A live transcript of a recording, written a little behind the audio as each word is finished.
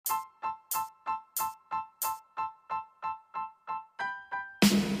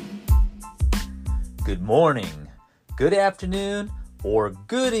good morning, good afternoon, or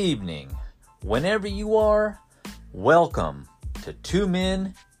good evening. Whenever you are, welcome to Two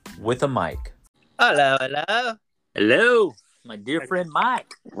Men with a Mic. Hello, hello. Hello, my dear friend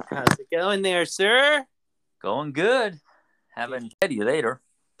Mike. How's it going there, sir? Going good. Having spaghetti later.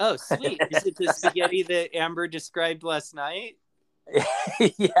 Oh, sweet. Is it the spaghetti that Amber described last night?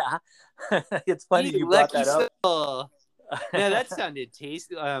 Yeah. It's funny you brought that up. Soul. Yeah, that sounded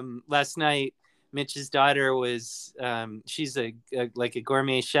tasty. Last night, Mitch's daughter was, she's a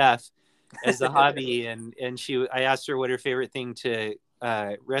gourmet chef as a hobby. And I asked her what her favorite thing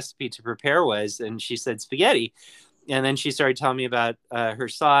recipe to prepare was. And she said spaghetti. And then she started telling me about her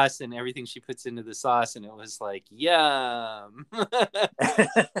sauce and everything she puts into the sauce. And it was like, yum.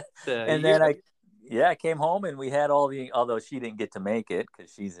 And then I came home and we had although she didn't get to make it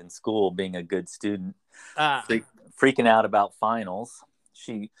because she's in school being a good student, freaking out about finals.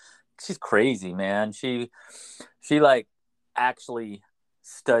 She's crazy, man. She like actually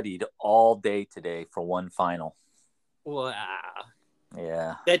studied all day today for one final. Wow.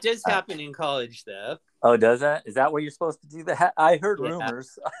 Yeah. That does happen in college, though. Oh, does that? Is that where you're supposed to do that? I heard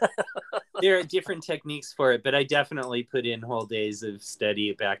rumors. There are different techniques for it, but I definitely put in whole days of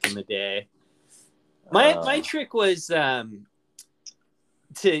study back in the day. My trick was to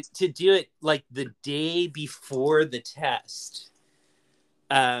do it like the day before the test.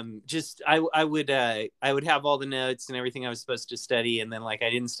 I would have all the notes and everything I was supposed to study, and then like I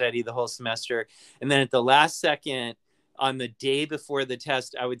didn't study the whole semester, and then at the last second on the day before the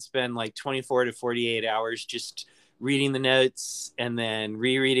test, I would spend like 24 to 48 hours just reading the notes and then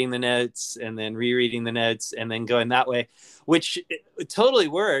rereading the notes and then rereading the notes and then going that way, which totally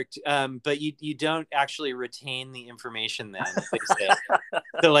worked. But you don't actually retain the information then.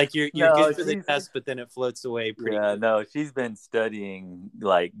 So like you're good for the test, but then it floats away pretty quickly. No, she's been studying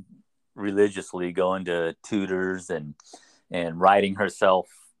like religiously, going to tutors and writing herself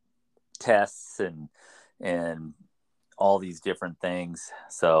tests and all these different things.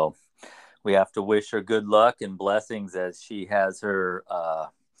 So we have to wish her good luck and blessings as she has her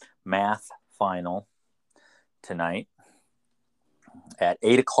math final tonight at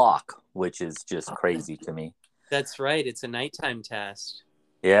 8:00, which is just crazy to me. That's right. It's a nighttime test.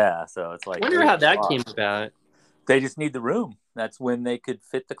 Yeah. So it's like, I wonder how that came about. They just need the room. That's when they could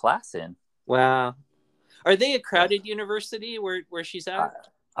fit the class in. Wow. Are they a crowded university where she's at?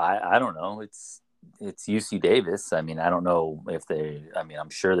 I don't know. It's UC Davis. I mean, I don't know if I'm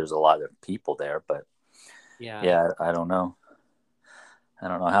sure there's a lot of people there, but yeah, I don't know. I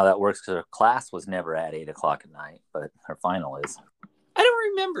don't know how that works because her class was never at 8:00 at night, but her final is. I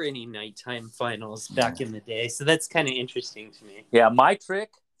don't remember any nighttime finals back in the day, so that's kind of interesting to me. Yeah, my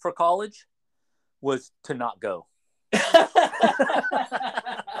trick for college was to not go.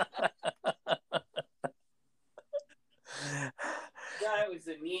 That was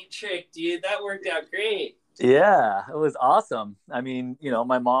a neat trick, dude. That worked out great. Yeah, it was awesome. I mean,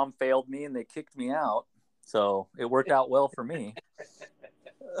 my mom failed me and they kicked me out. So it worked out well for me.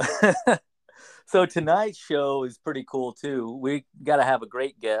 So tonight's show is pretty cool too. We got to have a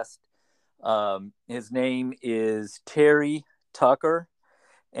great guest. His name is Terry Tucker,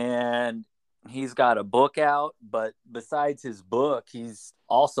 and he's got a book out. But besides his book, he's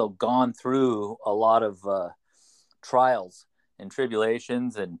also gone through a lot of trials and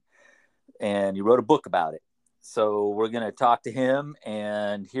tribulations, and he wrote a book about it. So we're going to talk to him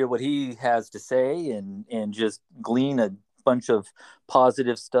and hear what he has to say and just glean a bunch of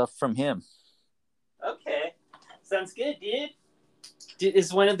positive stuff from him. Okay. Sounds good, dude.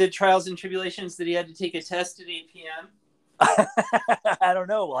 Is one of the trials and tribulations that he had to take a test at 8 p.m.? I don't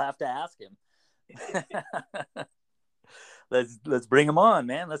know. We'll have to ask him. Let's bring him on,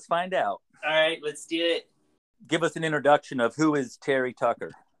 man. Let's find out. All right, let's do it. Give us an introduction of who is Terry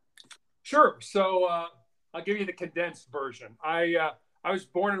Tucker. Sure. So I'll give you the condensed version. I was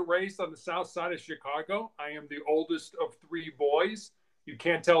born and raised on the south side of Chicago. I am the oldest of three boys. You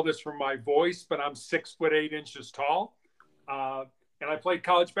can't tell this from my voice, but I'm 6'8" tall. And I played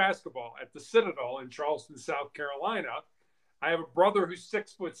college basketball at the Citadel in Charleston, South Carolina. I have a brother who's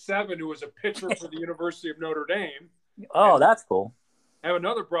 6'7" who was a pitcher for the University of Notre Dame. Oh, that's cool. I have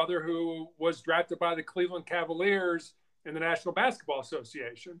another brother who was drafted by the Cleveland Cavaliers in the National Basketball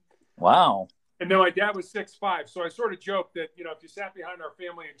Association. Wow. And then my dad was 6'5". So I sort of joked that, if you sat behind our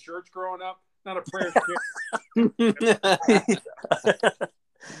family in church growing up, not a prayer.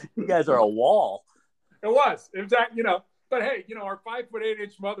 You guys are a wall. It was. In fact, but hey, our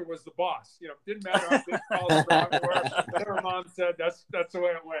 5'8" mother was the boss. Didn't matter how big college were. Her mom said that's the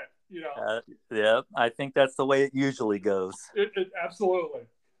way it went. Yeah, I think that's the way it usually goes. It absolutely.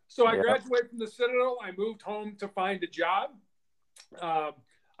 So I Yeah. graduated from the Citadel. I moved home to find a job.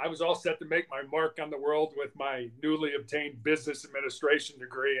 I was all set to make my mark on the world with my newly obtained business administration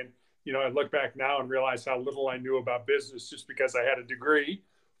degree. And, I look back now and realize how little I knew about business just because I had a degree.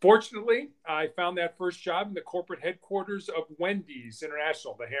 Fortunately, I found that first job in the corporate headquarters of Wendy's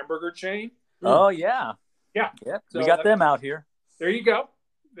International, the hamburger chain. Oh, yeah. Yeah. Yep. So we got them out here. There you go.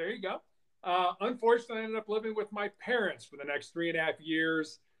 Unfortunately, I ended up living with my parents for the next 3.5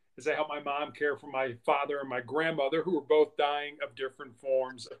 years as I helped my mom care for my father and my grandmother, who were both dying of different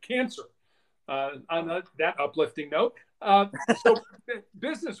forms of cancer. On that uplifting note, so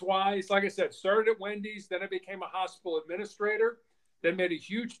business-wise, like I said, started at Wendy's, then I became a hospital administrator, then made a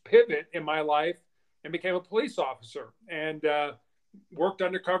huge pivot in my life and became a police officer and worked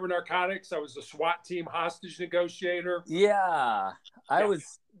undercover narcotics. I was a SWAT team hostage negotiator. Yeah, I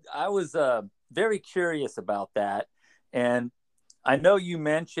was very curious about that. And I know you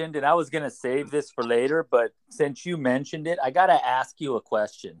mentioned, and I was going to save this for later, but since you mentioned it, I got to ask you a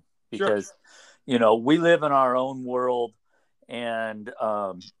question because, we live in our own world and,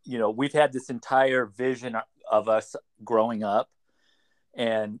 we've had this entire vision of us growing up.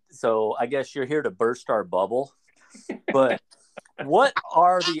 And so I guess you're here to burst our bubble, but what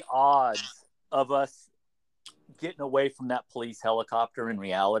are the odds of us getting away from that police helicopter in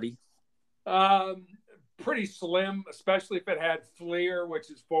reality? Pretty slim, especially if it had FLIR,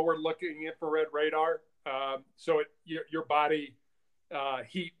 which is forward-looking infrared radar. So your body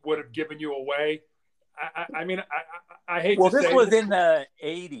heat would have given you away. I hate to say. Well, this was in the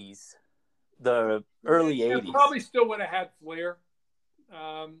 80s, the early 80s. Probably still would have had FLIR.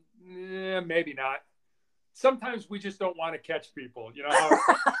 Maybe not. Sometimes we just don't want to catch people,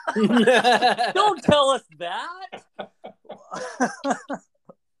 Don't tell us that.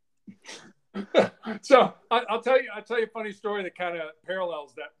 So I'll tell you a funny story that kind of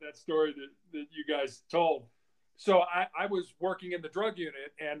parallels that story that you guys told. So I was working in the drug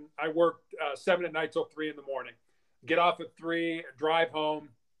unit and I worked 7 at night till 3 in the morning. Get off at 3, drive home.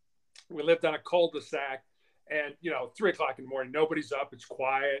 We lived on a cul-de-sac and 3 o'clock in the morning, nobody's up, it's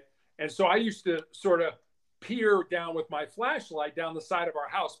quiet. And so I used to sort of peer down with my flashlight down the side of our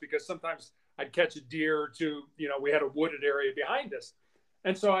house because sometimes I'd catch a deer or two. We had a wooded area behind us.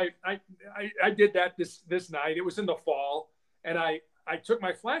 And so I did that this night. It was in the fall. And I took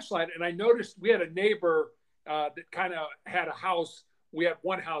my flashlight and I noticed we had a neighbor that kind of had a house. We had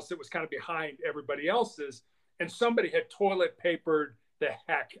one house that was kind of behind everybody else's. And somebody had toilet papered the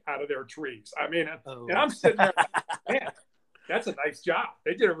heck out of their trees. And I'm sitting there like, man, that's a nice job.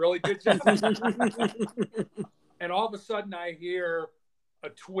 They did a really good job. And all of a sudden I hear a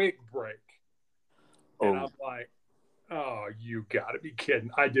twig break. And I'm like, oh, you got to be kidding.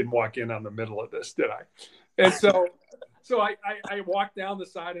 I didn't walk in on the middle of this, did I? And so I walked down the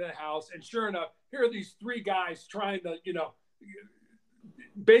side of the house, and sure enough, here are these 3 guys trying to,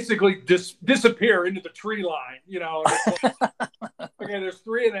 basically disappear into the tree line, Like, okay, there's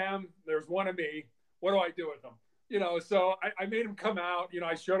 3 of them. There's 1 of me. What do I do with them? So I made him come out.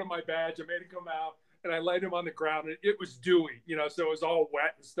 I showed him my badge. I made him come out, and I laid him on the ground. And it was dewy, so it was all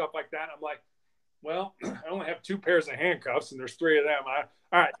wet and stuff like that. I'm like, well, I only have 2 pairs of handcuffs, and there's 3 of them.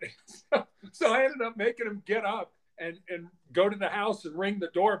 All right. So I ended up making him get up and go to the house and ring the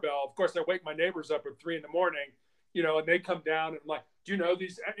doorbell. Of course, I wake my neighbors up at 3 in the morning, and they come down and I'm like, do you know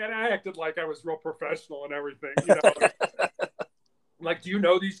these? And I acted like I was real professional and everything. I'm like, do you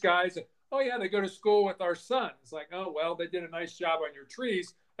know these guys? And, oh, yeah, they go to school with our son. It's like, oh, well, they did a nice job on your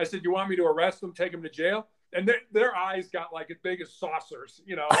trees. I said, you want me to arrest them, take them to jail? And their eyes got like as big as saucers,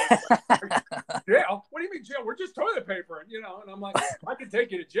 Like, jail? What do you mean jail? We're just toilet papering, And I'm like, I can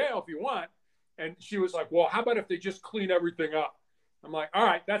take you to jail if you want. And she was like, well, how about if they just clean everything up? I'm like, all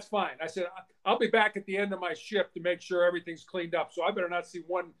right, that's fine. I said, I'll be back at the end of my shift to make sure everything's cleaned up. So I better not see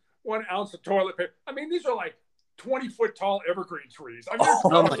one ounce of toilet paper. These are like 20-foot tall evergreen trees. There's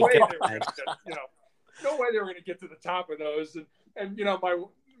no way they were going to get, no way they were going to get to the top of those. And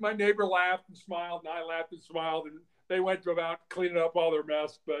my neighbor laughed and smiled, and I laughed and smiled, and they went about cleaning up all their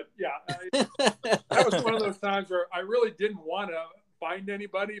mess. But yeah, that was one of those times where I really didn't want to find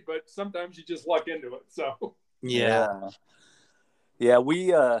anybody, but sometimes you just luck into it. So yeah,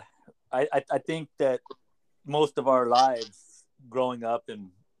 we I think that most of our lives growing up and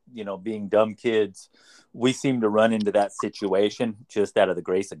being dumb kids, we seem to run into that situation just out of the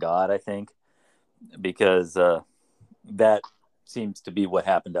grace of God, I think, because that seems to be what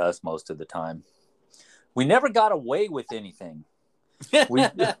happened to us most of the time. We never got away with anything.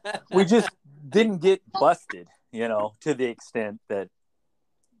 We just didn't get busted, to the extent that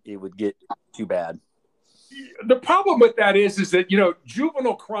it would get too bad. The problem with that is that,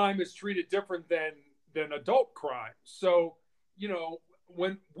 juvenile crime is treated different than adult crime. So,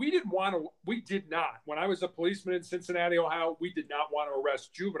 when we did not, when I was a policeman in Cincinnati, Ohio, we did not want to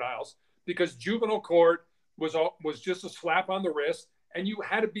arrest juveniles because juvenile court was just a slap on the wrist, and you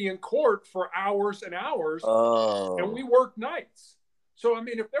had to be in court for hours and hours. And we worked nights. So, I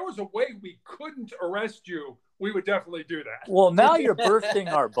mean, if there was a way we couldn't arrest you, we would definitely do that. Well, now you're bursting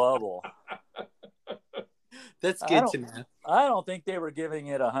our bubble. That's good to know. I don't think they were giving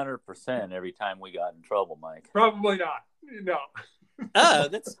it 100% every time we got in trouble, Mike. Probably not. No. Oh,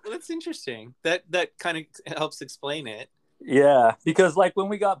 that's interesting. That kind of helps explain it. Yeah, because like when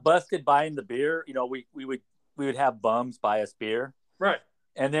we got busted buying the beer, we would have bums buy us beer. Right.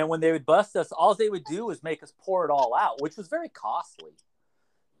 And then when they would bust us, all they would do was make us pour it all out, which was very costly.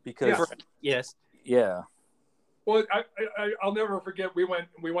 Because yes. Yeah. Well, I'll never forget. We went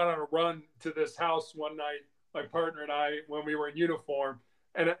on a run to this house one night, my partner and I, when we were in uniform,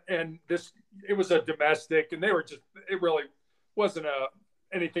 and it was a domestic, and it really wasn't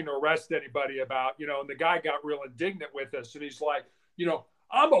anything to arrest anybody about, and the guy got real indignant with us, and he's like,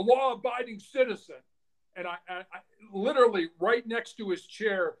 I'm a law-abiding citizen, and I literally right next to his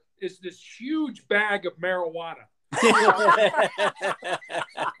chair is this huge bag of marijuana. So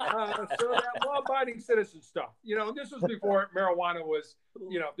that law-abiding citizen stuff, and this was before marijuana was,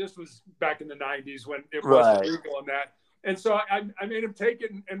 this was back in the 90s when it wasn't legal and that. And so I made him take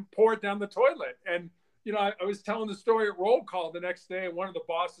it and pour it down the toilet. And, I was telling the story at roll call the next day, and one of the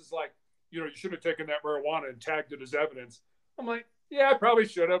bosses like, you should have taken that marijuana and tagged it as evidence. I'm like, yeah, I probably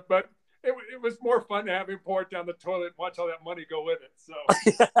should have, but it was more fun to have him pour it down the toilet and watch all that money go with it. So.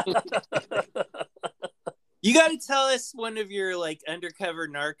 You got to tell us one of your undercover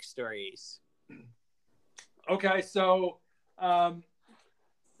narc stories. Okay, so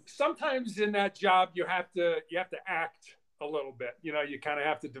sometimes in that job you have to act a little bit. You kind of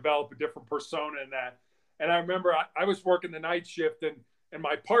have to develop a different persona in that. And I remember I was working the night shift, and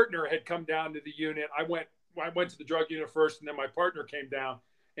my partner had come down to the unit. I went to the drug unit first, and then my partner came down,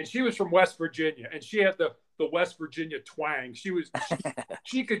 and she was from West Virginia, and she had the West Virginia twang.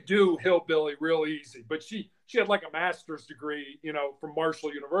 She could do hillbilly real easy, but she had like a master's degree, from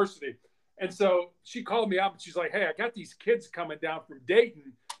Marshall University. And so she called me up and she's like, hey, I got these kids coming down from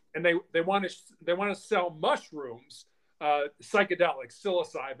Dayton, and they want to sell mushrooms, psychedelics,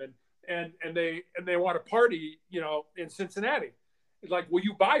 psilocybin, and they want to party, in Cincinnati. It's like, will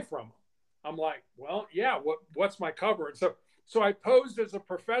you buy from them? I'm like, well, yeah, what's my cover? And so I posed as a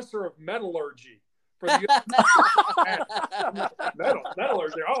professor of metallurgy. For the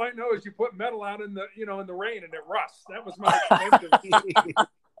metallurgy. All I know is you put metal out in the rain and it rusts. That was my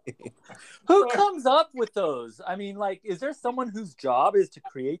Who comes up with those? I mean, is there someone whose job is to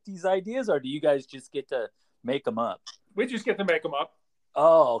create these ideas, or do you guys just get to make them up? We just get to make them up.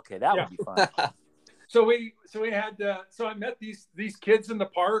 Oh, okay, that would be fun. So I met these kids in the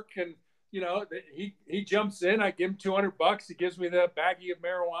park, and he jumps in. I give him $200. He gives me the baggie of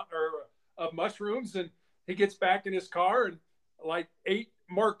marijuana or of mushrooms, and he gets back in his car, and like 8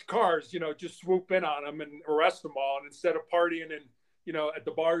 marked cars, just swoop in on him and arrest them all. And instead of partying at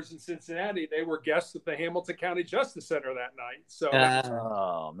the bars in Cincinnati, they were guests at the Hamilton County Justice Center that night. So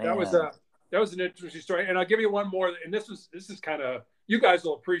oh man, that was an interesting story. And I'll give you one more. And this is kind of, you guys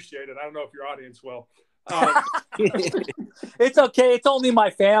will appreciate it. I don't know if your audience will. It's okay. It's only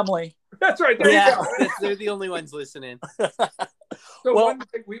my family. That's right. There you go. They're the only ones listening. So one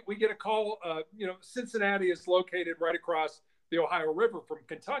day we get a call. Cincinnati is located right across the Ohio River from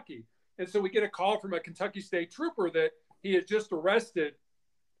Kentucky. And so we get a call from a Kentucky state trooper that he had just arrested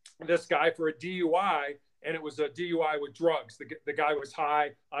this guy for a DUI, and it was a DUI with drugs. The guy was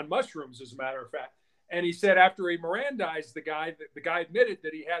high on mushrooms, as a matter of fact. And he said after he Mirandized the guy admitted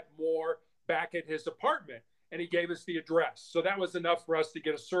that he had more back at his apartment, and he gave us the address. So that was enough for us to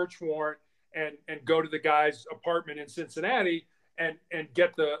get a search warrant and go to the guy's apartment in Cincinnati and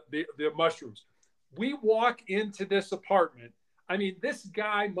get the mushrooms. We walk into this apartment. I mean, this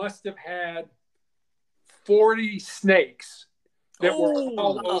guy must have had 40 snakes that were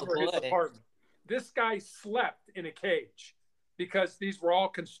all over his apartment. This guy slept in a cage because these were all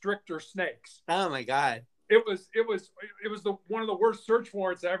constrictor snakes. Oh my God. It was one of the worst search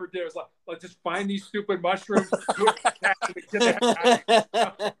warrants I ever did. It was like just find these stupid mushrooms.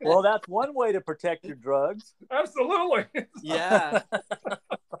 Well, that's one way to protect your drugs. Absolutely. Yeah.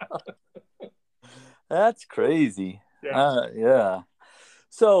 That's crazy. Yeah. Yeah.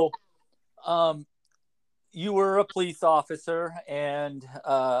 So, you were a police officer, and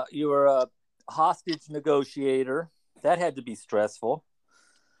you were a hostage negotiator. That had to be stressful.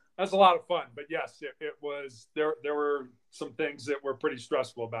 that's a lot of fun. But yes, it was, there were some things that were pretty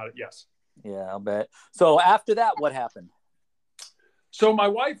stressful about it. Yes. Yeah, I'll bet. So after that, what happened? So my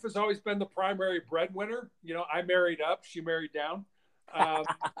wife has always been the primary breadwinner. You know, I married up, she married down. Um,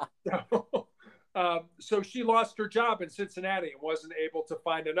 so she lost her job in Cincinnati and wasn't able to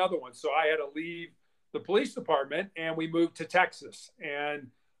find another one. So I had to leave the police department and we moved to Texas. And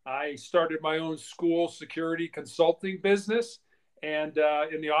I started my own school security consulting business. And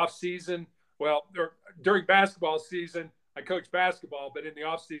in the off season, during basketball season, I coached basketball, but in the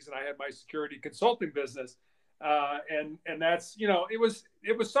off season, I had my security consulting business. And that's, you know, it was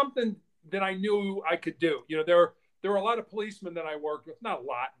something that I knew I could do. You know, there were a lot of policemen that I worked with, not a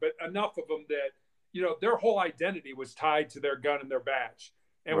lot, but enough of them that, you know, their whole identity was tied to their gun and their badge.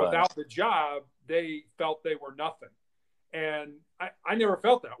 And Right. without the job, they felt they were nothing. And I never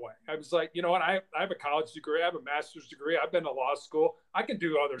felt that way. I was like, you know what, I have a college degree, I have a master's degree, I've been to law school, I can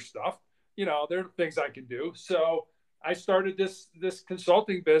do other stuff. You know, there are things I can do. So I started this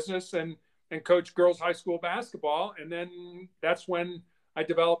consulting business and coached girls high school basketball. And then that's when I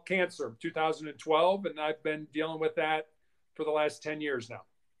developed cancer, 2012. And I've been dealing with that for the last 10 years now.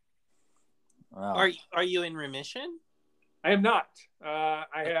 Wow. Are you in remission? I am not.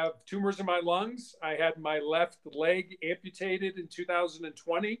 I have tumors in my lungs. I had my left leg amputated in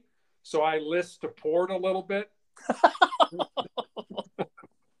 2020. So I list to port a little bit.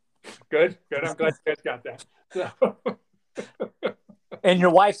 Good. I'm glad you guys got that. So. And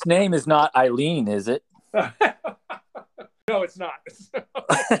your wife's name is not Eileen, is it? No, it's not.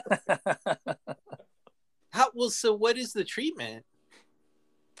 So what is the treatment?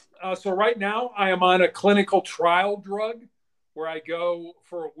 So right now I am on a clinical trial drug where I go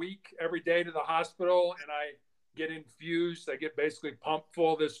for a week every day to the hospital and I get infused. I get basically pumped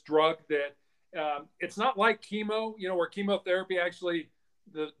full of this drug that it's not like chemo, you know, where chemotherapy actually,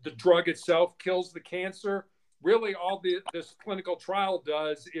 the drug itself kills the cancer. Really all this clinical trial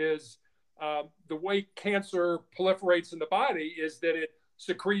does is the way cancer proliferates in the body is that it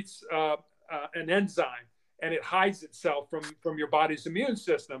secretes an enzyme and it hides itself from your body's immune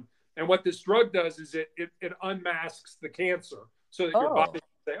system. And what this drug does is it unmasks the cancer so that your body can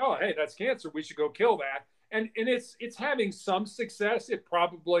say, oh, hey, that's cancer. We should go kill that. And it's having some success. It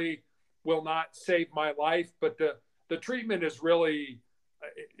probably will not save my life, but the treatment is really,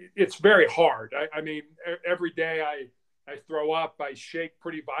 it's very hard. I mean, every day I throw up, I shake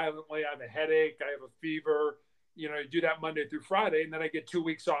pretty violently. I have a headache. I have a fever. You know, you do that Monday through Friday, and then I get 2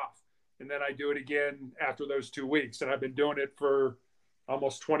 weeks off. And then I do it again after those 2 weeks. And I've been doing it for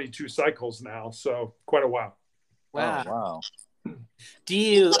almost 22 cycles now. So quite a while. Wow. Oh, wow. Do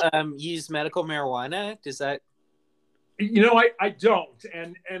you use medical marijuana? Does that? You know, I don't.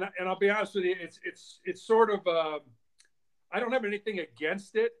 And I'll be honest with you, it's sort of, I don't have anything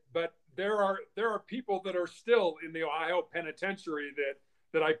against it, but there are people that are still in the Ohio penitentiary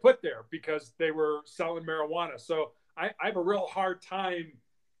that I put there because they were selling marijuana. So I have a real hard time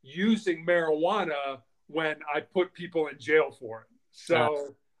using marijuana when I put people in jail for it.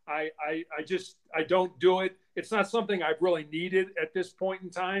 So I don't do it. It's not something I've really needed at this point in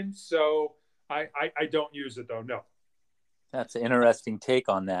time. So I don't use it though. No. That's an interesting take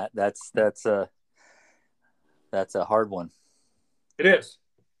on that. That's a hard one. It is.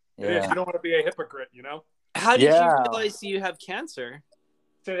 Yeah. It is. You don't want to be a hypocrite, you know? How did you realize you have cancer?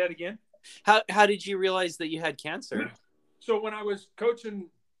 Say that again. How did you realize that you had cancer? So when I was coaching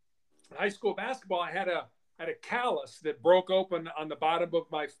high school basketball, I had a callus that broke open on the bottom of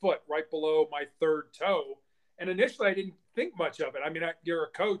my foot, right below my third toe. And initially, I didn't think much of it. I mean, you're a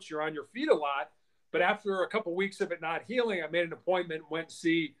coach, you're on your feet a lot. But after a couple of weeks of it not healing, I made an appointment, went to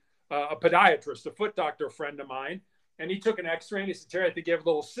see a podiatrist, a foot doctor friend of mine. And he took an x-ray and he said, Terry, I think you have a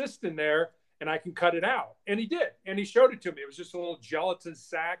little cyst in there and I can cut it out. And he did. And he showed it to me. It was just a little gelatin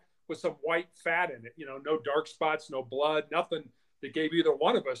sac with some white fat in it, you know, no dark spots, no blood, nothing that gave either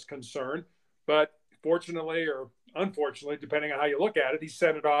one of us concern. But fortunately or unfortunately, depending on how you look at it, he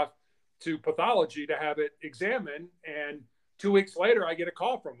sent it off to pathology to have it examined. And 2 weeks later, I get a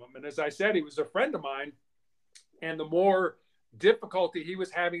call from him. And as I said, he was a friend of mine. And the more difficulty he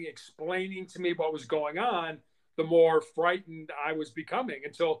was having explaining to me what was going on, the more frightened I was becoming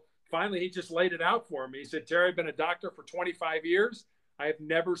until finally he just laid it out for me. He said, Terry, I've been a doctor for 25 years. I have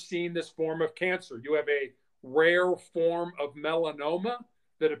never seen this form of cancer. You have a rare form of melanoma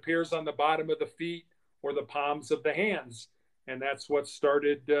that appears on the bottom of the feet or the palms of the hands. And that's what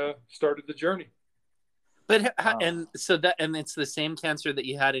started the journey. But and it's the same cancer that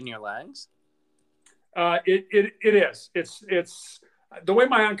you had in your legs? It is. It's the way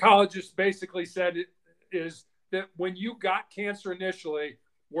my oncologist basically said it is that when you got cancer initially,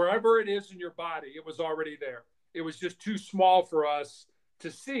 wherever it is in your body, it was already there. It was just too small for us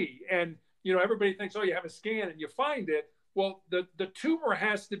to see. And, you know, everybody thinks, oh, you have a scan and you find it. Well, the tumor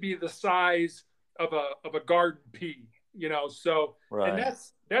has to be the size of a garden pea, you know, so, Right. and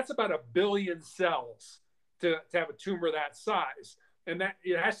that's about 1 billion cells to have a tumor that size. And that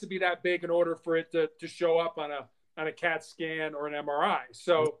it has to be that big in order for it to show up on a CAT scan or an MRI.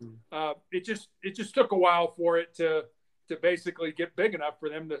 So it just took a while for it to basically get big enough for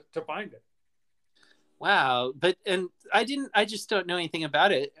them to find it. Wow. And I just don't know anything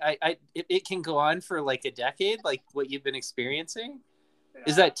about it. It can go on for like a decade, like what you've been experiencing.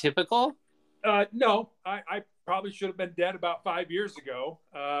 Is that typical? No, I probably should have been dead about 5 years ago.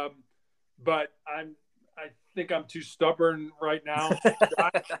 But I think I'm too stubborn right now.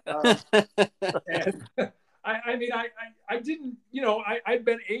 And I mean, I didn't, you know, I'd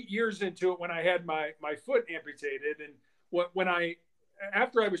been 8 years into it when I had my foot amputated. And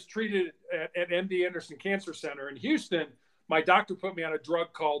after I was treated at MD Anderson Cancer Center in Houston, my doctor put me on a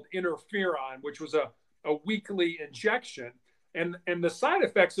drug called interferon, which was a weekly injection. And the side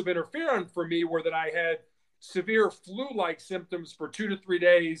effects of interferon for me were that I had severe flu-like symptoms for 2 to 3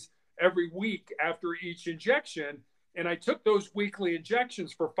 days every week after each injection. And I took those weekly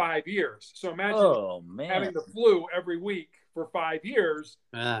injections for 5 years. So imagine having the flu every week for 5 years.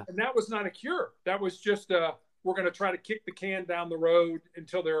 And that was not a cure. That was just we're going to try to kick the can down the road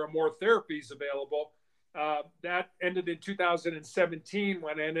until there are more therapies available. That ended in 2017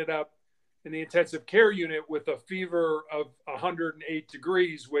 when I ended up in the intensive care unit with a fever of 108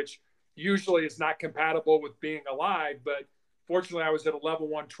 degrees, which usually is not compatible with being alive. But fortunately, I was at a level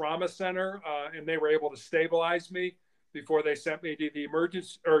 1 trauma center, and they were able to stabilize me before they sent me to the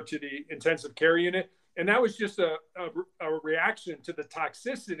emergency or to the intensive care unit. And that was just a reaction to the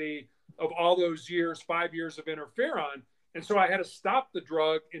toxicity of all those years, 5 years of interferon. And so I had to stop the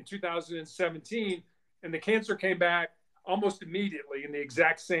drug in 2017, and the cancer came back almost immediately in the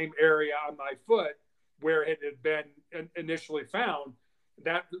exact same area on my foot where it had been initially found.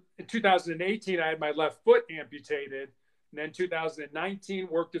 That in 2018, I had my left foot amputated. And then 2019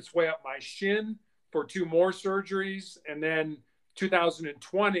 worked its way up my shin for 2 more surgeries. And then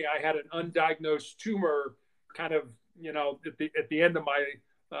 2020, I had an undiagnosed tumor kind of, you know, at the end of my,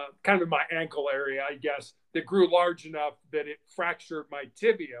 kind of in my ankle area, I guess, that grew large enough that it fractured my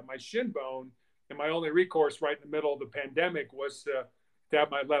tibia, my shin bone. And my only recourse right in the middle of the pandemic was to have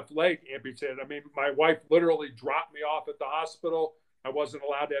my left leg amputated. I mean, my wife literally dropped me off at the hospital. I wasn't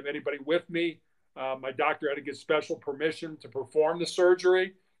allowed to have anybody with me. My doctor had to get special permission to perform the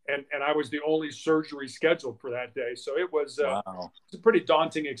surgery. And I was the only surgery scheduled for that day. So it was it's a pretty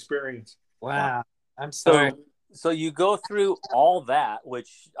daunting experience. Wow. I'm sorry. So you go through all that,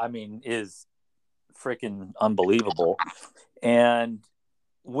 which I mean is freaking unbelievable. And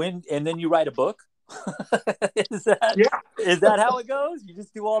then you write a book. Is that how it goes? You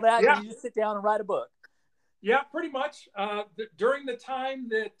just do all that and you just sit down and write a book. Yeah, pretty much. During the time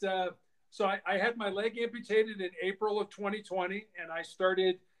that so I had my leg amputated in April of 2020, and I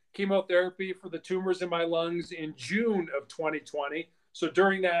started chemotherapy for the tumors in my lungs in June of 2020. So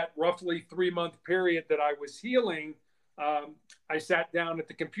during that roughly 3-month period that I was healing, I sat down at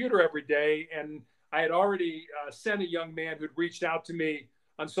the computer every day, and I had already sent a young man who'd reached out to me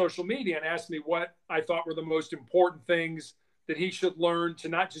on social media and asked me what I thought were the most important things that he should learn to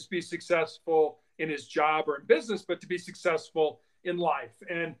not just be successful in his job or in business, but to be successful in life.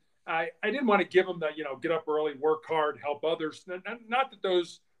 And I didn't want to give him the, you know, get up early, work hard, help others. Not that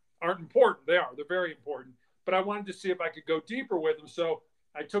those aren't important. They are. They're very important. But I wanted to see if I could go deeper with him. So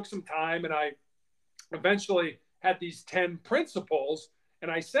I took some time, and I eventually had these 10 principles,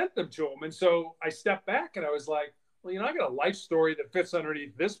 and I sent them to him. And so I stepped back and I was like, well, you know, I got a life story that fits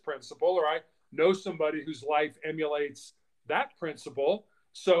underneath this principle, or I know somebody whose life emulates that principle.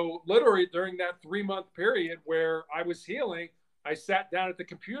 So literally during that 3-month period where I was healing, I sat down at the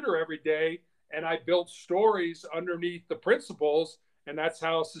computer every day and I built stories underneath the principles. And that's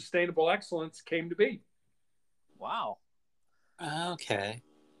how sustainable excellence came to be. Wow. Okay.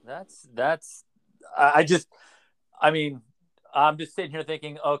 I mean, I'm just sitting here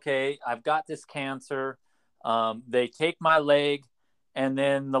thinking, okay, I've got this cancer. They take my leg, and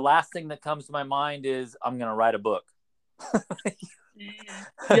then the last thing that comes to my mind is I'm going to write a book.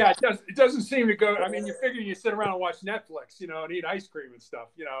 Yeah, it doesn't seem to go. I mean, you figure you sit around and watch Netflix, you know, and eat ice cream and stuff,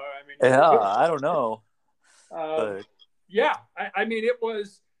 you know. I mean, yeah, I don't know. Yeah, I mean, it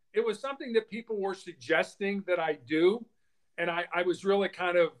was something that people were suggesting that I do, and I was really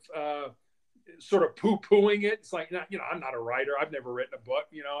kind of sort of poo-pooing it. It's like, you know, I'm not a writer. I've never written a book,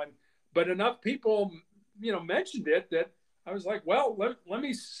 you know, but enough people, you know, mentioned it that I was like, well, let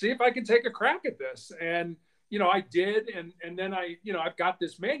me see if I can take a crack at this. And, I did. And then I've got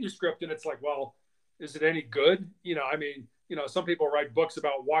this manuscript, and it's like, well, is it any good? I mean, some people write books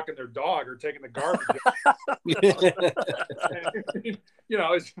about walking their dog or taking the garbage out.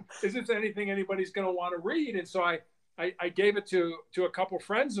 Is this anything anybody's going to want to read? And so I gave it to a couple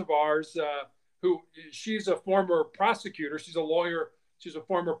friends of ours who, she's a former prosecutor. She's a lawyer. She's a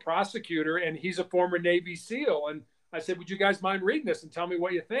former prosecutor, and he's a former Navy SEAL. And I said, would you guys mind reading this and tell me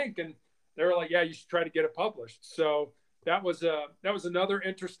what you think? And they were like, yeah, you should try to get it published. So that was another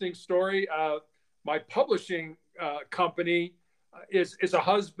interesting story. My publishing company is a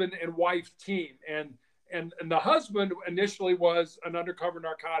husband and wife team. And the husband initially was an undercover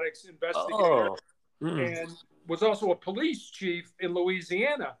narcotics investigator and was also a police chief in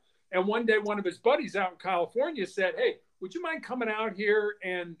Louisiana. And one day, one of his buddies out in California said, hey, would you mind coming out here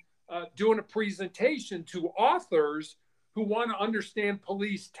and doing a presentation to authors who want to understand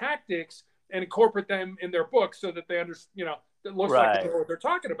police tactics and incorporate them in their books so that they understand, it looks like they know what they're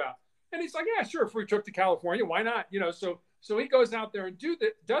talking about. And he's like, yeah, sure. Free trip to California. Why not? So he goes out there and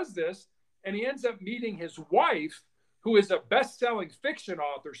does this. And he ends up meeting his wife, who is a best-selling fiction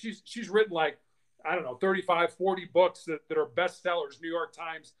author. She's written 35, 40 books that are bestsellers, New York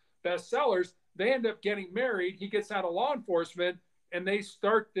Times bestsellers. They end up getting married. He gets out of law enforcement, and they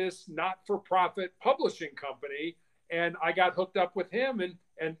start this not-for-profit publishing company. And I got hooked up with him,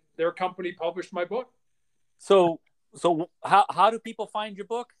 and their company published my book. So how do people find your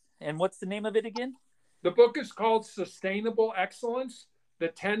book? And what's the name of it again? The book is called Sustainable Excellence: The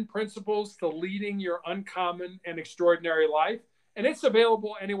 10 Principles to Leading Your Uncommon and Extraordinary Life. And it's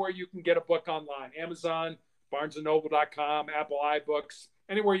available anywhere you can get a book online. Amazon, BarnesandNoble.com, Apple iBooks,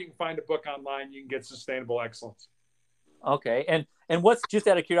 anywhere you can find a book online, you can get Sustainable Excellence. Okay. And what's, just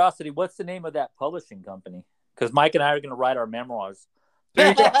out of curiosity, what's the name of that publishing company? Because Mike and I are going to write our memoirs. There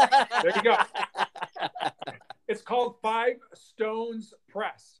you go. There you go. It's called Five Stones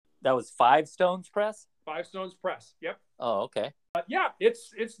Press. That was Five Stones Press? Five Stones Press. Yep. Oh, okay. Yeah,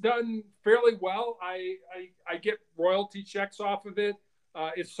 it's done fairly well. I get royalty checks off of it.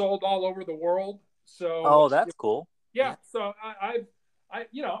 It's sold all over the world. So that's cool. Yeah. So I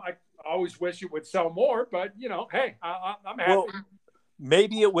always wish it would sell more, but hey, I'm happy. Well,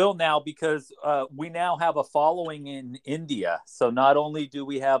 maybe it will now, because we now have a following in India. So not only do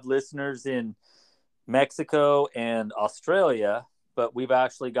we have listeners in Mexico and Australia, but we've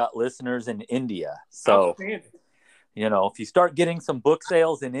actually got listeners in India. So, if you start getting some book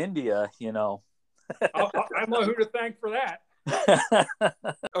sales in India, I know who to thank for that.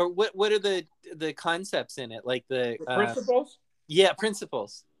 Or what are the concepts in it? Like the principles? Yeah,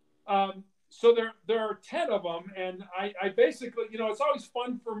 principles. So there are 10 of them. And I basically, it's always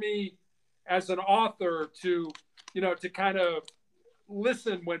fun for me as an author to kind of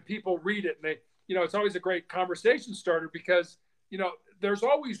listen when people read it. And it's always a great conversation starter, because there's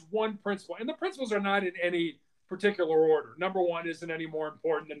always one principle, and the principles are not in any particular order. Number 1 isn't any more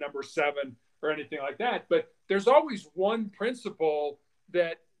important than number 7 or anything like that. But there's always one principle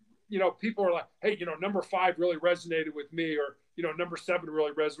that, people are like, hey, number 5 really resonated with me, or, number 7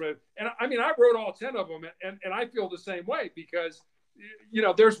 really resonated. And I mean, I wrote all 10 of them, and I feel the same way, because,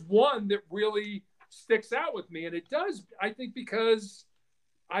 there's one that really sticks out with me. And it does, I think, because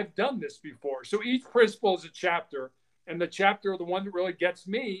I've done this before. So each principle is a chapter. And the chapter, the one that really gets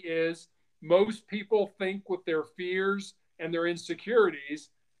me, is most people think with their fears and their insecurities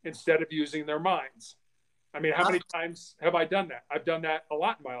instead of using their minds. I mean, how many times have I done that? I've done that a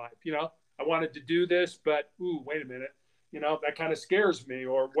lot in my life. I wanted to do this, but, wait a minute, that kind of scares me.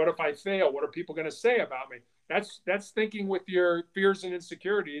 Or what if I fail? What are people going to say about me? That's thinking with your fears and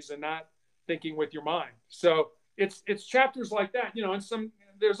insecurities, and not thinking with your mind. So it's chapters like that, and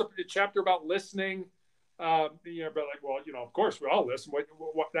there's a chapter about listening. But like, well, of course we all listen.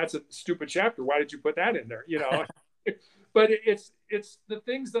 What, that's a stupid chapter. Why did you put that in there? But it's the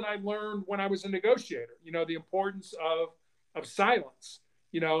things that I learned when I was a negotiator. The importance of silence.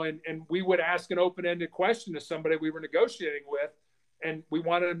 And we would ask an open-ended question to somebody we were negotiating with, and we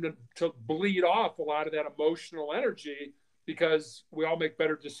wanted them to bleed off a lot of that emotional energy, because we all make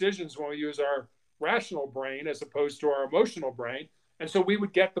better decisions when we use our rational brain as opposed to our emotional brain. And so we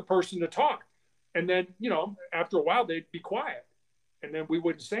would get the person to talk. And then, after a while, they'd be quiet, and then we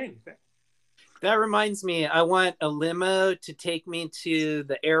wouldn't say anything. That reminds me, I want a limo to take me to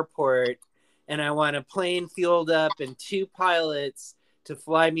the airport, and I want a plane fueled up and 2 pilots to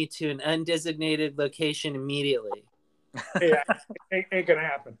fly me to an undesignated location immediately. Yeah, ain't gonna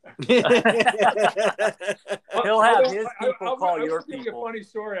happen. He'll have his people call your people. I'll give you a funny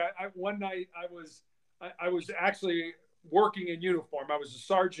story. One night I was actually working in uniform. I was a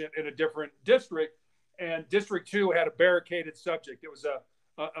sergeant in a different district, and District 2 had a barricaded subject. It was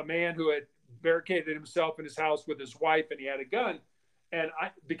a man who had barricaded himself in his house with his wife, and he had a gun. And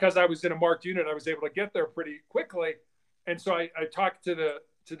because I was in a marked unit, I was able to get there pretty quickly. And so I talked to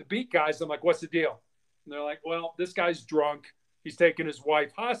the beat guys. I'm like, what's the deal? And they're like, well, this guy's drunk. He's taking his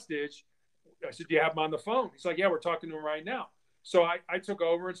wife hostage. I said, do you have him on the phone? He's like, yeah, we're talking to him right now. So I took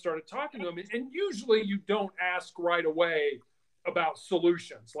over and started talking to him. And usually you don't ask right away about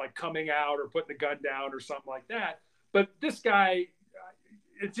solutions, like coming out or putting the gun down or something like that. But this guy,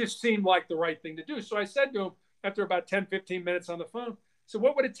 it just seemed like the right thing to do. So I said to him after about 10, 15 minutes on the phone, so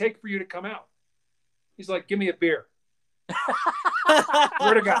what would it take for you to come out? He's like, give me a beer.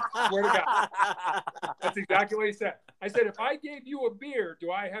 Swear to God. That's exactly what he said. I said, if I gave you a beer,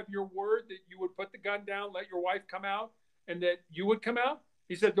 do I have your word that you would put the gun down, let your wife come out, and that you would come out?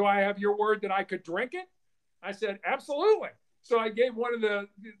 He said, do I have your word that I could drink it? I said, absolutely. So I gave one of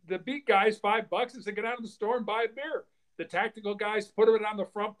the beat guys $5 and said, get out of the store and buy a beer. The tactical guys put it on the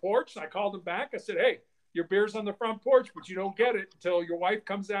front porch. I called them back. I said, hey, your beer's on the front porch, but you don't get it until your wife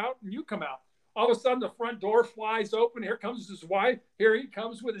comes out and you come out. All of a sudden, the front door flies open. Here comes his wife. Here he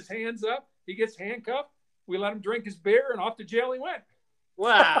comes with his hands up. He gets handcuffed. We let him drink his beer, and off to jail he went.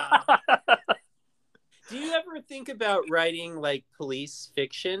 Wow. Do you ever think about writing like police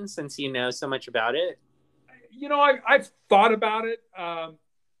fiction since you know so much about it? You know, I've thought about it.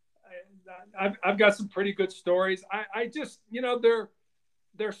 I've got some pretty good stories. I just, you know,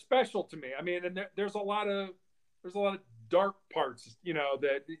 they're special to me. I mean, and there's a lot of dark parts, you know,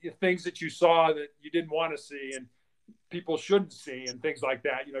 that things that you saw that you didn't want to see and people shouldn't see and things like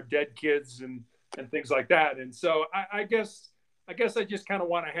that, you know, dead kids and things like that. And so I guess I just kind of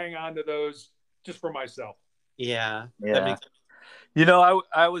want to hang on to those just for myself. Yeah. That makes sense. You know,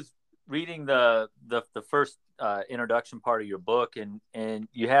 I was reading the first introduction part of your book, and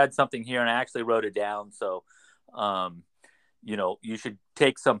you had something here, and I actually wrote it down. So, you know, you should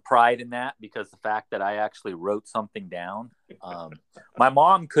take some pride in that, because the fact that I actually wrote something down, my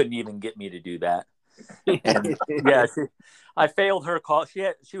mom couldn't even get me to do that. And yeah, I failed her call.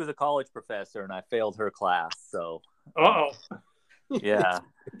 She was a college professor, and I failed her class. So, yeah.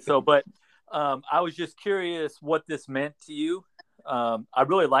 So, but I was just curious what this meant to you. I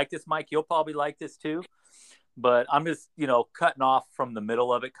really like this, Mike. You'll probably like this too. But I'm just, you know, cutting off from the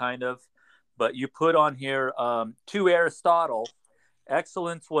middle of it, kind of. But you put on here, to Aristotle,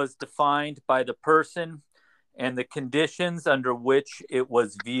 excellence was defined by the person and the conditions under which it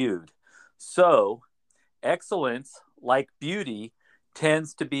was viewed. So, excellence, like beauty,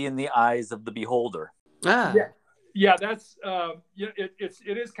 tends to be in the eyes of the beholder. Ah. Yeah, that's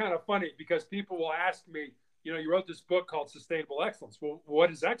it is kind of funny, because people will ask me, you know, you wrote this book called Sustainable Excellence. Well, what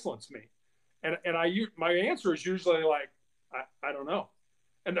does excellence mean? And my answer is usually like, I don't know.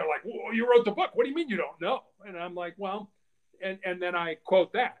 And they're like, well, you wrote the book. What do you mean you don't know? And I'm like, well, and then I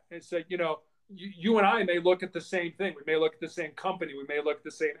quote that and say, you know, you and I may look at the same thing. We may look at the same company. We may look at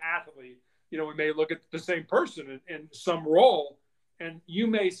the same athlete. You know, we may look at the same person in some role. And you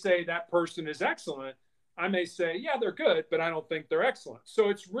may say that person is excellent. I may say, yeah, they're good, but I don't think they're excellent. So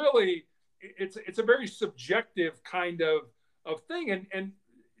it's really, it's a very subjective kind of thing. And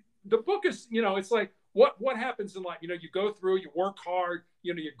the book is, you know, it's like, what happens in life? You know, you go through, you work hard,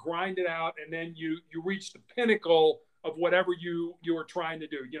 you know, you grind it out, and then you reach the pinnacle of whatever you are trying to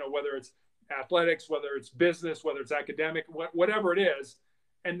do, you know, whether it's athletics, whether it's business, whether it's academic, whatever it is.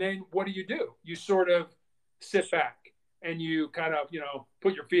 And then what do? You sort of sit back and you kind of, you know,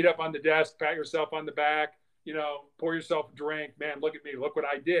 put your feet up on the desk, pat yourself on the back, you know, pour yourself a drink. Man, look at me, look what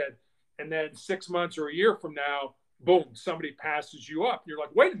I did. And then 6 months or a year from now, boom, somebody passes you up. You're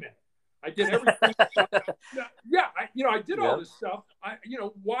like, wait a minute. I did everything. Yeah, I did all this stuff.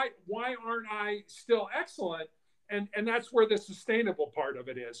 Why aren't I still excellent? And that's where the sustainable part of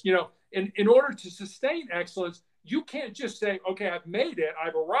it is. You know, in order to sustain excellence, you can't just say, okay, I've made it,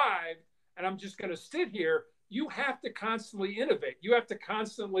 I've arrived, and I'm just going to sit here. You have to constantly innovate. You have to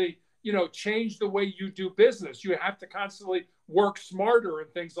constantly, you know, change the way you do business. You have to constantly work smarter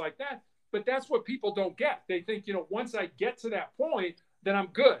and things like that. But that's what people don't get. They think, you know, once I get to that point, then I'm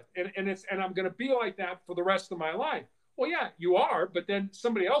good. And I'm going to be like that for the rest of my life. Well, yeah, you are, but then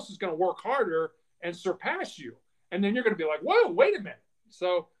somebody else is going to work harder and surpass you. And then you're going to be like, whoa, wait a minute.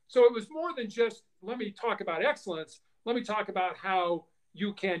 So it was more than just, let me talk about excellence. Let me talk about how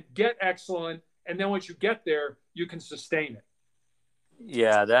you can get excellent. And then once you get there, you can sustain it.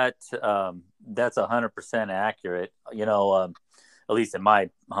 Yeah, that's 100% accurate, you know, at least in my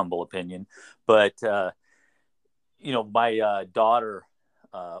humble opinion. But, you know, my daughter,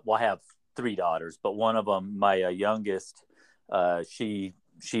 well, I have three daughters, but one of them, my youngest, she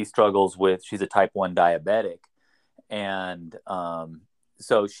struggles with, she's a type 1 diabetic. And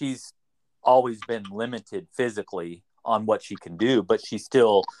so she's always been limited physically on what she can do, but she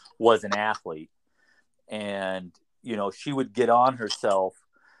still was an athlete. And, you know, she would get on herself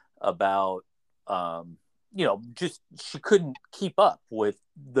about, you know, just she couldn't keep up with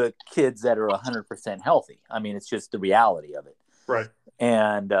the kids that are 100% healthy. I mean, it's just the reality of it. Right.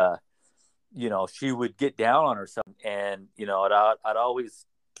 And, you know, she would get down on herself, and, you know, I'd always,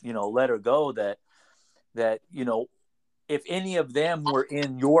 you know, let her go that, you know, if any of them were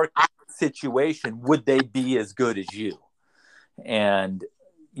in your situation, would they be as good as you? And,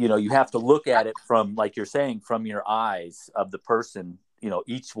 you know, you have to look at it from, like you're saying, from your eyes of the person. You know,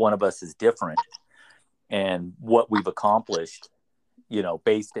 each one of us is different, and what we've accomplished, you know,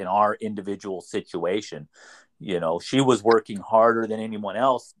 based in our individual situation. You know, she was working harder than anyone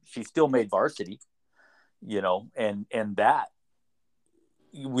else. She still made varsity, you know, and that,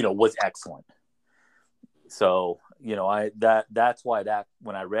 you know, was excellent. So, you know, that's why that,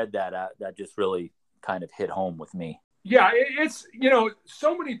 when I read that, that just really kind of hit home with me. Yeah, it's, you know,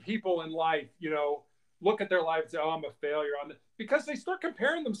 so many people in life, you know, look at their life and say, oh, I'm a failure on because they start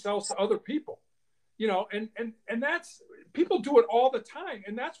comparing themselves to other people, you know, and that's, people do it all the time.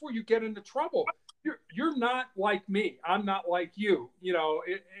 And that's where you get into trouble. You're not like me. I'm not like you. You know,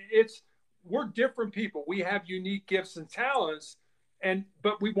 we're different people. We have unique gifts and talents.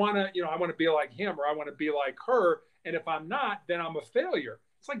 But we want to, you know, I want to be like him, or I want to be like her. And if I'm not, then I'm a failure.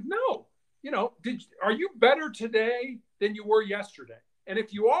 It's like, no, you know, are you better today than you were yesterday? And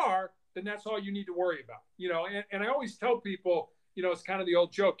if you are, then that's all you need to worry about, you know. And I always tell people, you know, it's kind of the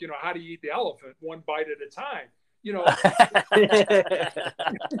old joke, you know, how do you eat the elephant? One bite at a time, you know.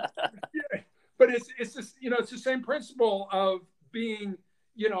 But it's just, you know, it's the same principle of being,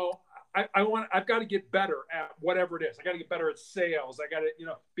 you know, I've got to get better at whatever it is. I got to get better at sales. I got to, you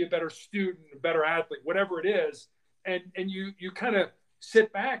know, be a better student, a better athlete, whatever it is. And you kind of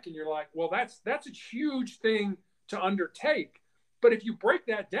sit back and you're like, well, that's a huge thing to undertake. But if you break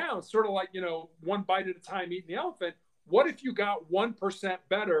that down, sort of like, you know, one bite at a time eating the elephant, what if you got 1%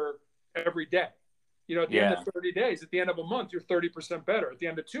 better every day? You know, at the end of 30 days, at the end of a month, you're 30% better. At the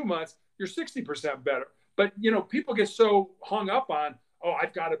end of 2 months, you're 60% better. But, you know, people get so hung up on, oh,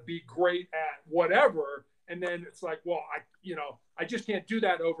 I've got to be great at whatever. And then it's like, well, I just can't do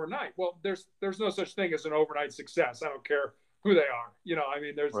that overnight. Well, there's no such thing as an overnight success. I don't care who they are. You know, I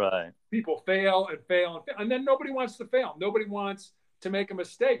mean, there's people fail and fail and fail. And then nobody wants to fail. Nobody wants to make a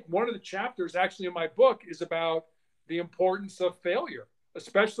mistake. One of the chapters actually in my book is about the importance of failure,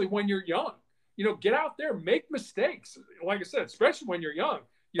 especially when you're young. You know, get out there, make mistakes. Like I said, especially when you're young.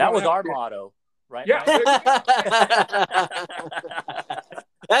 That was our motto, right? Yeah.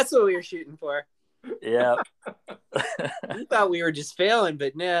 That's what we were shooting for. Yeah. We thought we were just failing,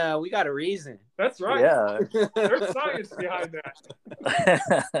 but no, we got a reason. That's right. Yeah. There's science behind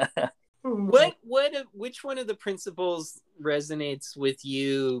that. Which one of the principles resonates with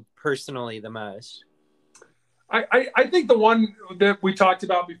you personally the most? I think the one that we talked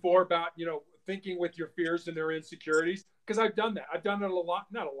about before about, you know, thinking with your fears and their insecurities, because I've done that. I've done it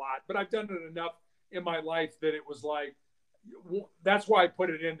not a lot, but I've done it enough in my life that it was like, that's why I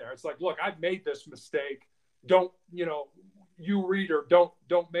put it in there. It's like, look, I've made this mistake. Don't, you know, you reader, don't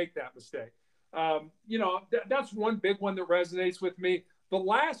make that mistake. You know, that's one big one that resonates with me. The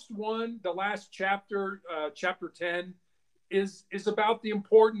last one, the last chapter, chapter 10, is about the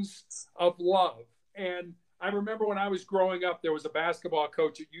importance of love. And I remember when I was growing up, there was a basketball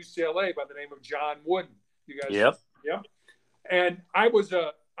coach at UCLA by the name of John Wooden. You guys, Yep. And I was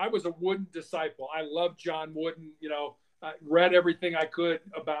a Wooden disciple. I loved John Wooden. You know, I read everything I could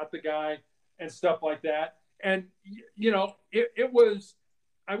about the guy and stuff like that. And you know,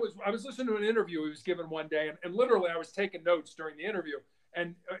 I was listening to an interview he was given one day, and literally I was taking notes during the interview.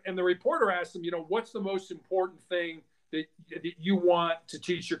 And the reporter asked him, you know, what's the most important thing that you want to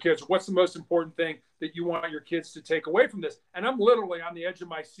teach your kids? What's the most important thing that you want your kids to take away from this? And I'm literally on the edge of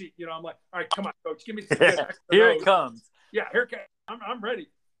my seat. You know, I'm like, all right, come on, coach, give me some good extra Here notes. it comes. Yeah, here it comes. I'm ready.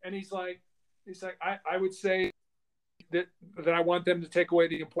 And he's like, I would say that I want them to take away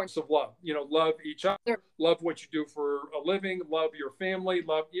the importance of love. You know, love each other, love what you do for a living, love your family,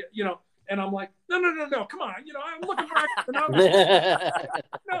 love, you know. And I'm like, no, come on. You know, I'm looking for extra numbers.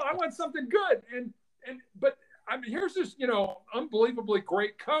 No, I want something good. But I mean, here's this, you know, unbelievably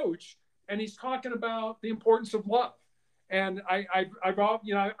great coach, and he's talking about the importance of love. And I've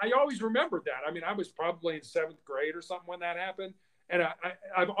always remembered that. I mean, I was probably in 7th grade or something when that happened. And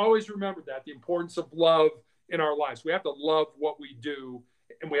I've always remembered that, the importance of love in our lives. We have to love what we do.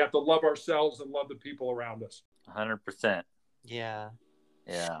 we have to love ourselves and love the people around us. 100%. Yeah.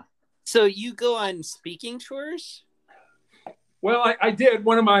 Yeah. So you go on speaking tours? Well, I did.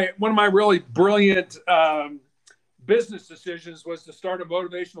 One of my really brilliant business decisions was to start a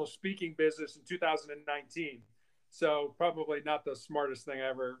motivational speaking business in 2019. So probably not the smartest thing I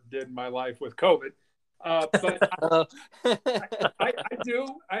ever did in my life with COVID. But I do.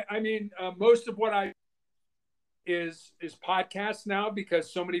 I mean, most of what I is podcasts now,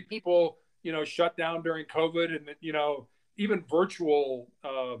 because so many people, shut down during COVID, and even virtual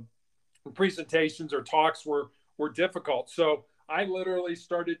presentations or talks were difficult. So I literally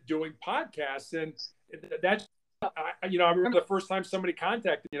started doing podcasts, and that's I remember the first time somebody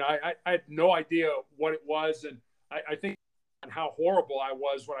contacted me. I had no idea what it was, and I think how horrible I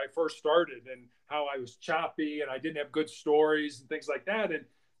was when I first started, and how I was choppy and I didn't have good stories and things like that.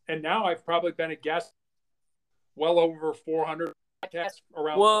 And now I've probably been a guest well over 400 podcasts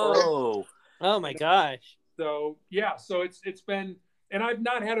around the world. Whoa. Oh my gosh. So yeah, so it's been, and I've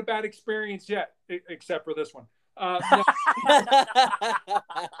not had a bad experience yet, except for this one. No.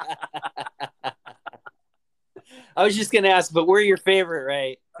 I was just gonna ask, but we're your favorite,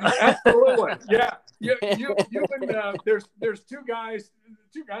 right? Absolutely, yeah. You and there's two guys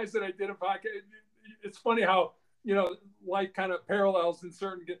that I did a podcast. It's funny how life kind of parallels in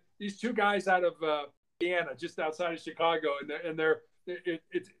certain. These two guys out of Indiana, just outside of Chicago, and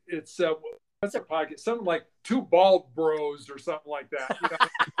it's what's their podcast? Something like Two Bald Bros or something like that.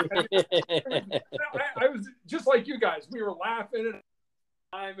 I was just like you guys. We were laughing at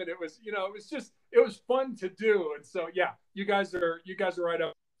time, and it was it was fun to do. And so yeah, you guys are right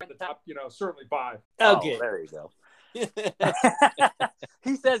up at the top. Certainly 5. Okay, there you go.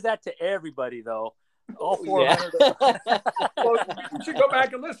 He says that to everybody, though. All 400. Yeah. Well, you should go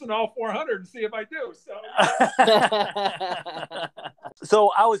back and listen to all 400 and see if I do.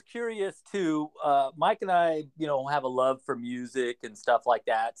 So I was curious too. Mike and I, have a love for music and stuff like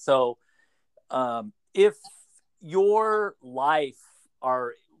that. So, if your life,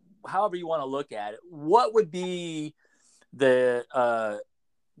 or however you want to look at it, what would be the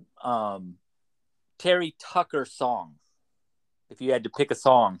Terry Tucker song, if you had to pick a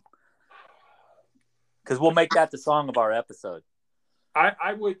song? Because we'll make that the song of our episode.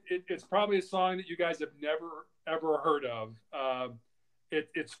 I would. It's probably a song that you guys have never ever heard of.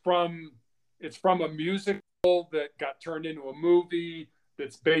 It's from a musical that got turned into a movie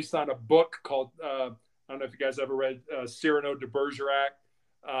that's based on a book called I don't know if you guys ever read Cyrano de Bergerac.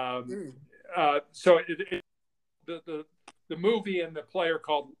 So the movie and the play are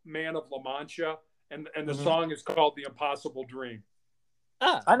called Man of La Mancha, and the song is called The Impossible Dream.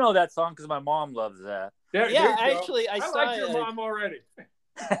 Ah. I know that song because my mom loves that. Yeah, actually, I saw like your mom already.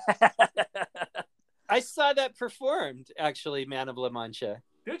 I saw that performed, actually, Man of La Mancha.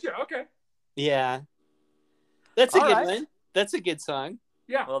 Did you? Okay. Yeah. That's a All good right. one. That's a good song.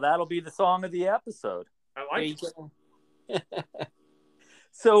 Yeah. Well, that'll be the song of the episode. I like it.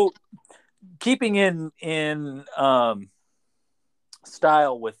 So, keeping in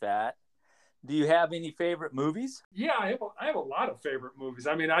style with that, do you have any favorite movies? Yeah, I have a lot of favorite movies.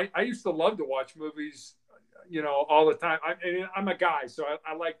 I mean, I used to love to watch movies, all the time. I'm a guy, so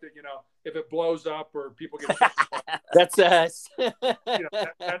I like to, if it blows up or people get That's us.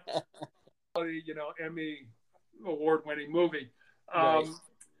 that's Emmy award-winning movie. Right.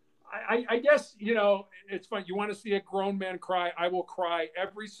 I guess, it's fun. You want to see a grown man cry? I will cry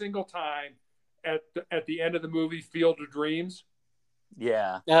every single time at the end of the movie Field of Dreams.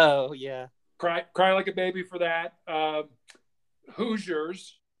 Yeah. Oh, yeah. Cry like a baby for that.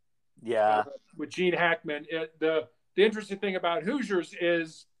 Hoosiers. Yeah. With Gene Hackman. The interesting thing about Hoosiers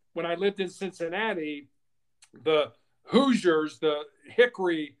is when I lived in Cincinnati, the Hoosiers, the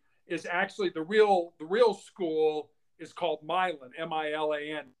Hickory, is actually the real school is called Milan,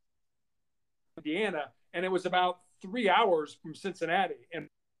 Milan, Indiana, and it was about 3 hours from Cincinnati, and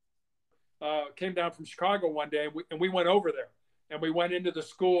came down from Chicago one day, and we went over there, and we went into the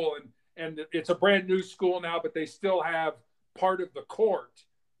school, and it's a brand new school now, but they still have part of the court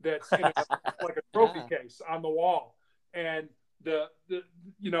that's in like a trophy case on the wall, and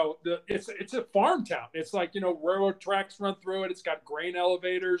it's a farm town. It's like, railroad tracks run through it. It's got grain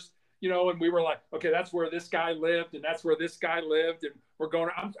elevators, and we were like, okay, that's where this guy lived, and that's where this guy lived, and we're going.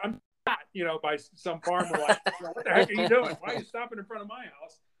 I'm by some farmer like, what the heck are you doing? Why are you stopping in front of my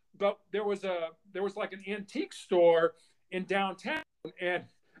house? But there was like an antique store in downtown, and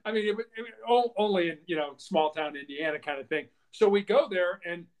I mean, it only in small town Indiana kind of thing. So we go there,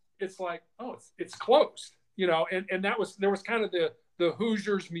 and it's like, oh, it's closed, and there was kind of the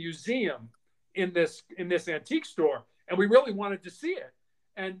Hoosiers Museum in this antique store, and we really wanted to see it.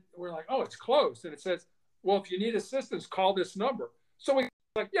 And we're like, oh, it's closed. And it says, well, if you need assistance, call this number. So we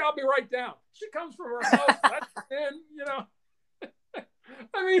like, yeah, I'll be right down. She comes from her house. And, you know,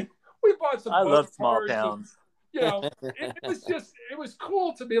 I mean, we bought some. I love small cards towns. and, you know, it was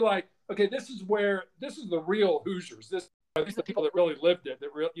cool to be like, okay, this is the real Hoosiers. These are the people that really lived it.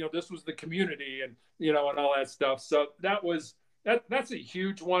 This was the community, and and all that stuff. So that's a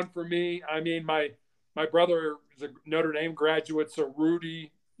huge one for me. I mean, my brother is a Notre Dame graduate, so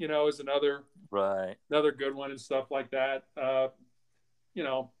Rudy, is another good one and stuff like that.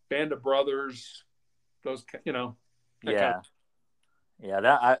 Band of Brothers, those, Yeah.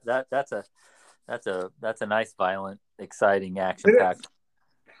 That's a nice, violent, exciting, action-packed.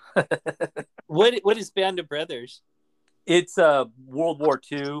 What is Band of Brothers? It's World War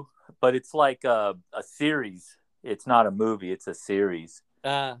II, but it's like a series. It's not a movie; it's a series.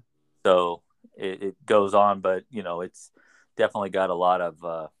 So it goes on, but it's definitely got a lot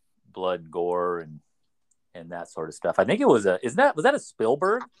of blood and gore and that sort of stuff. I think it was was that a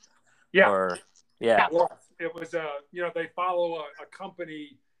Spielberg? Yeah. Yeah. It was they follow a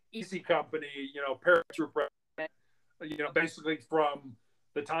company, Easy Company, paratrooper, basically from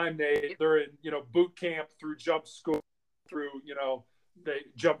the time they're in, boot camp through jump school, through, they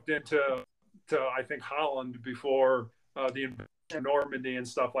jumped into I think Holland before the invasion of Normandy and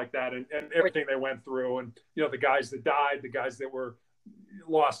stuff like that, and everything they went through, and the guys that died, the guys that were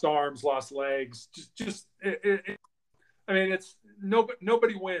lost arms, lost legs, I mean, it's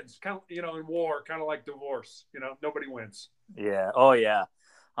nobody wins. In war, kind of like divorce. Nobody wins. Yeah. Oh yeah.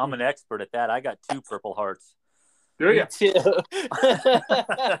 I'm an expert at that. I got 2 Purple Hearts. Do you? Me too.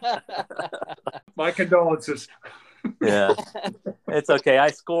 My condolences. Yeah. It's okay. I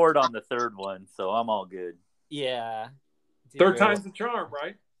scored on the 3rd one, so I'm all good. Yeah. Third time's the charm,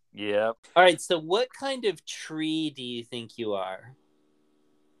 right? Yeah. All right. So, what kind of tree do you think you are?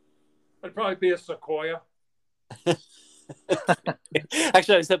 I'd probably be a sequoia.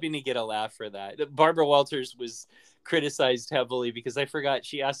 Actually, I was hoping to get a laugh for that. Barbara Walters was criticized heavily because I forgot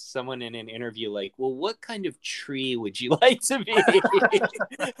she asked someone in an interview, like, well, what kind of tree would you like to be? I'm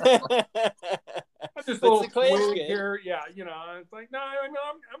just a little twig here. Yeah, it's like, no,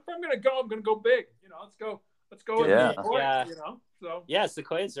 if I'm going to go big. Let's go. Yeah. Sequoia, so. Yeah,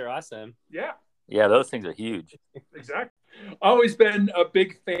 sequoias are awesome. Yeah. Yeah, those things are huge. Exactly. Always been a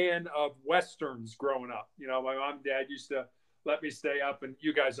big fan of Westerns growing up. My mom and dad used to let me stay up, and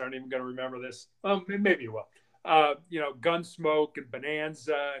you guys aren't even going to remember this. Maybe you will. Gunsmoke and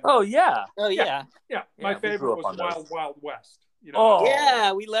Bonanza. Oh, yeah. Oh, yeah. Yeah. My favorite was Wild Wild West. Oh,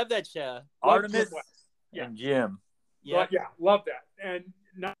 yeah. We love that show. Artemis and Jim. Yeah. Love that. And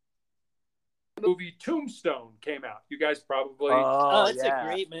now the movie Tombstone came out. You guys probably. Oh, it's a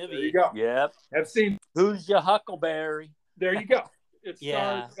great movie. There you go. Yep. Have seen. Who's your Huckleberry? There you go. It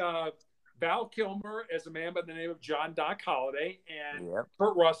stars Val Kilmer as a man by the name of John Doc Holliday, and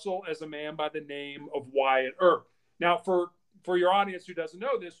Kurt Russell as a man by the name of Wyatt Earp. Now, for your audience who doesn't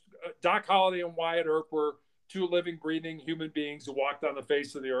know this, Doc Holliday and Wyatt Earp were 2 living, breathing human beings who walked on the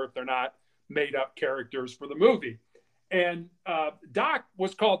face of the earth. They're not made-up characters for the movie. And Doc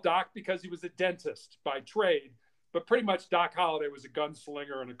was called Doc because he was a dentist by trade, but pretty much Doc Holliday was a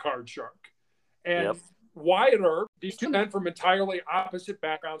gunslinger and a card shark. And Wyatt Earp, these 2 men from entirely opposite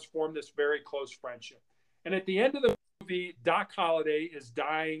backgrounds formed this very close friendship. And at the end of the movie, Doc Holliday is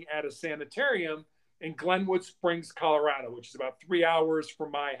dying at a sanitarium in Glenwood Springs, Colorado, which is about 3 hours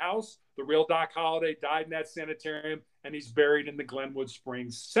from my house. The real Doc Holliday died in that sanitarium, and he's buried in the Glenwood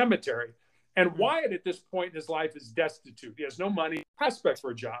Springs Cemetery. And Wyatt, at this point in his life, is destitute. He has no money, prospect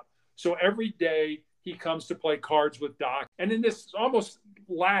for a job. So every day he comes to play cards with Doc. And in this almost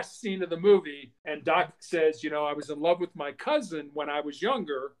last scene of the movie, and Doc says, I was in love with my cousin when I was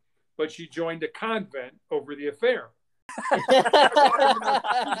younger, but she joined a convent over the affair.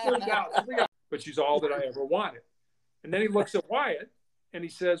 But she's all that I ever wanted. And then he looks at Wyatt and he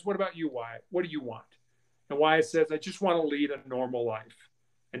says, what about you, Wyatt? What do you want? And Wyatt says, I just want to lead a normal life.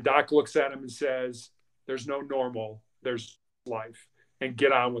 And Doc looks at him and says, there's no normal, there's life, and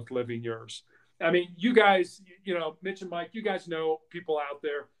get on with living yours. I mean, you guys, Mitch and Mike, you guys know people out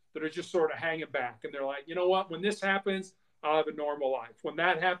there that are just sort of hanging back. And they're like, you know what? When this happens, I'll have a normal life. When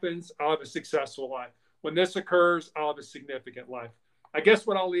that happens, I'll have a successful life. When this occurs, I'll have a significant life. I guess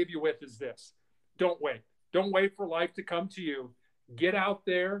what I'll leave you with is this. Don't wait. Don't wait for life to come to you. Get out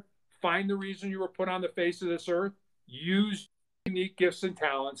there. Find the reason you were put on the face of this earth. Use unique gifts and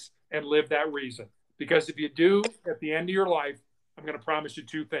talents and live that reason. Because if you do, at the end of your life, I'm going to promise you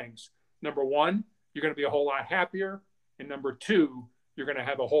 2 things. Number 1, you're going to be a whole lot happier. And number 2, you're going to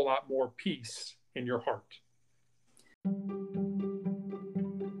have a whole lot more peace in your heart.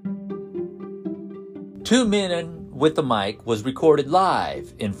 Two Men with the Mic was recorded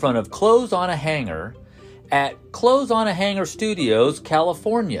live in front of Clothes on a Hanger at Clothes on a Hanger Studios,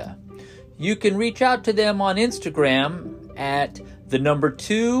 California. You can reach out to them on Instagram at the number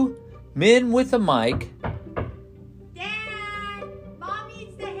 2 Men with a Mic